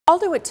I'll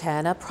do at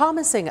 10, a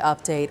promising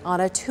update on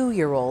a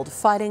 2-year-old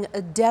fighting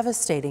a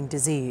devastating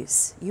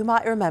disease. You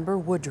might remember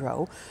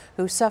Woodrow,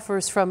 who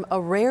suffers from a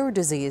rare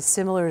disease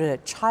similar to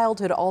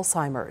childhood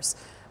Alzheimer's.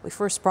 We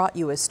first brought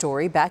you a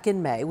story back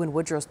in May when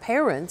Woodrow's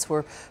parents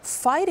were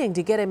fighting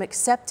to get him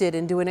accepted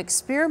into an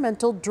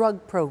experimental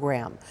drug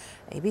program.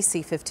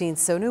 ABC 15's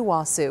Sonu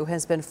Wasu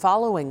has been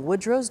following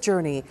Woodrow's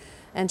journey,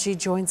 and she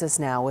joins us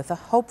now with a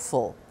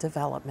hopeful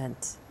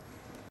development.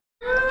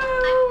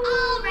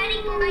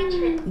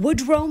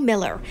 Woodrow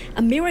Miller,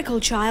 a miracle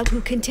child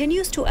who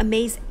continues to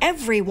amaze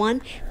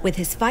everyone with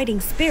his fighting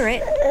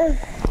spirit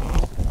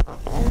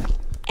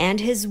and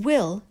his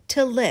will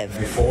to live.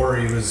 Before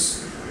he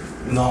was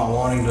not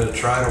wanting to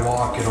try to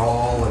walk at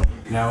all, and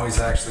now he's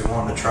actually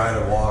wanting to try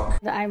to walk.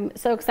 I'm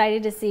so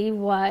excited to see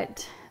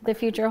what the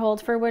future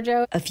holds for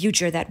Woodrow. A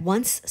future that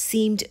once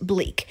seemed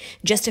bleak.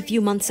 Just a few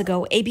months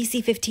ago,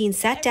 ABC 15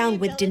 sat down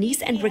with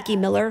Denise and Ricky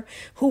Miller,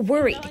 who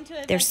worried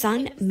their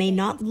son may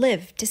not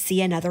live to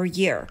see another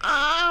year.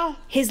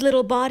 His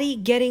little body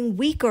getting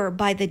weaker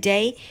by the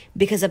day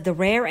because of the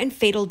rare and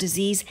fatal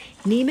disease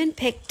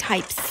Niemann-Pick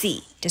Type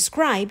C,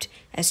 described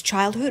as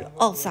childhood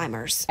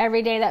Alzheimer's.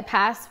 Every day that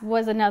passed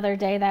was another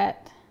day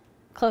that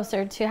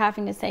closer to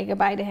having to say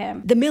goodbye to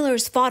him. The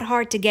Millers fought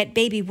hard to get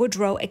baby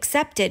Woodrow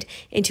accepted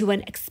into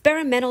an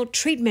experimental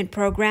treatment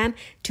program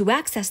to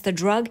access the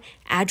drug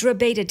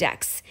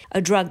Adra-Beta-Dex,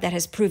 a drug that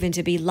has proven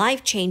to be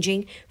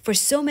life-changing for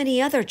so many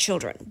other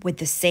children with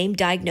the same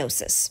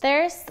diagnosis.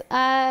 There's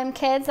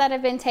kids that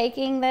have been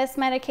taking this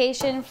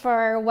medication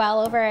for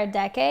well over a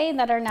decade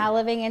that are now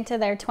living into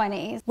their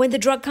 20s. When the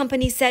drug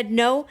company said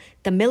no,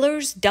 the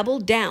Millers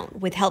doubled down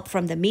with help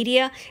from the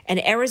media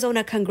and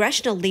Arizona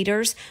congressional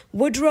leaders.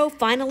 Woodrow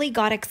finally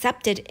got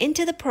accepted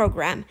into the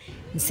program.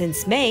 And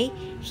since May,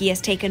 he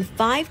has taken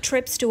 5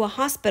 trips to a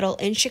hospital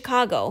in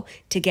Chicago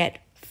to get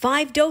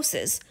 5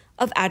 doses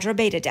of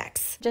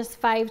Adra-Beta-Dex. Just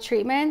 5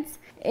 treatments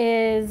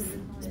is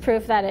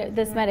proof that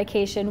this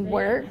medication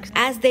works.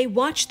 As they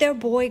watch their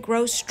boy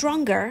grow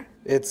stronger,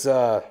 It's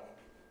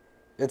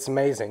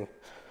amazing.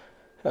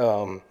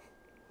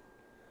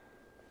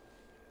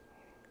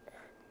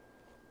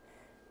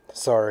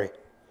 Sorry.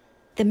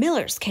 the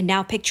Millers can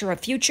now picture a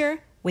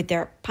future with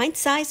their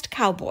pint-sized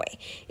cowboy.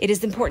 It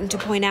is important to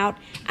point out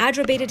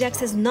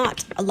Adra-Beta-Dex is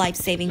not a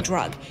life-saving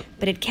drug,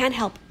 but it can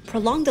help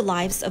prolong the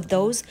lives of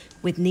those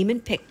with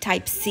Niemann-Pick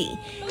Type C.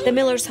 The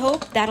Millers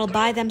hope that'll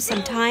buy them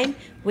some time,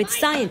 with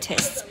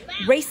scientists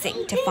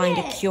racing to find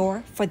a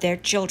cure for their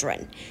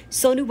children.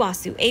 Sonu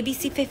Wasu,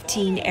 ABC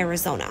 15,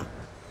 Arizona.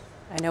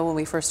 I know when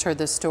we first heard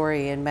this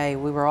story in May,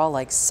 we were all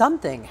like,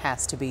 something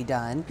has to be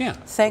done. Yeah.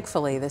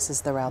 Thankfully, this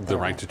is the route. The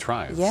right to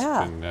try. It's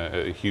yeah. been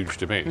a huge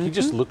debate. He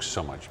just looks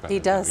so much better. He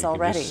does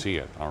already. You can just see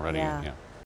it already. Yeah. Yeah.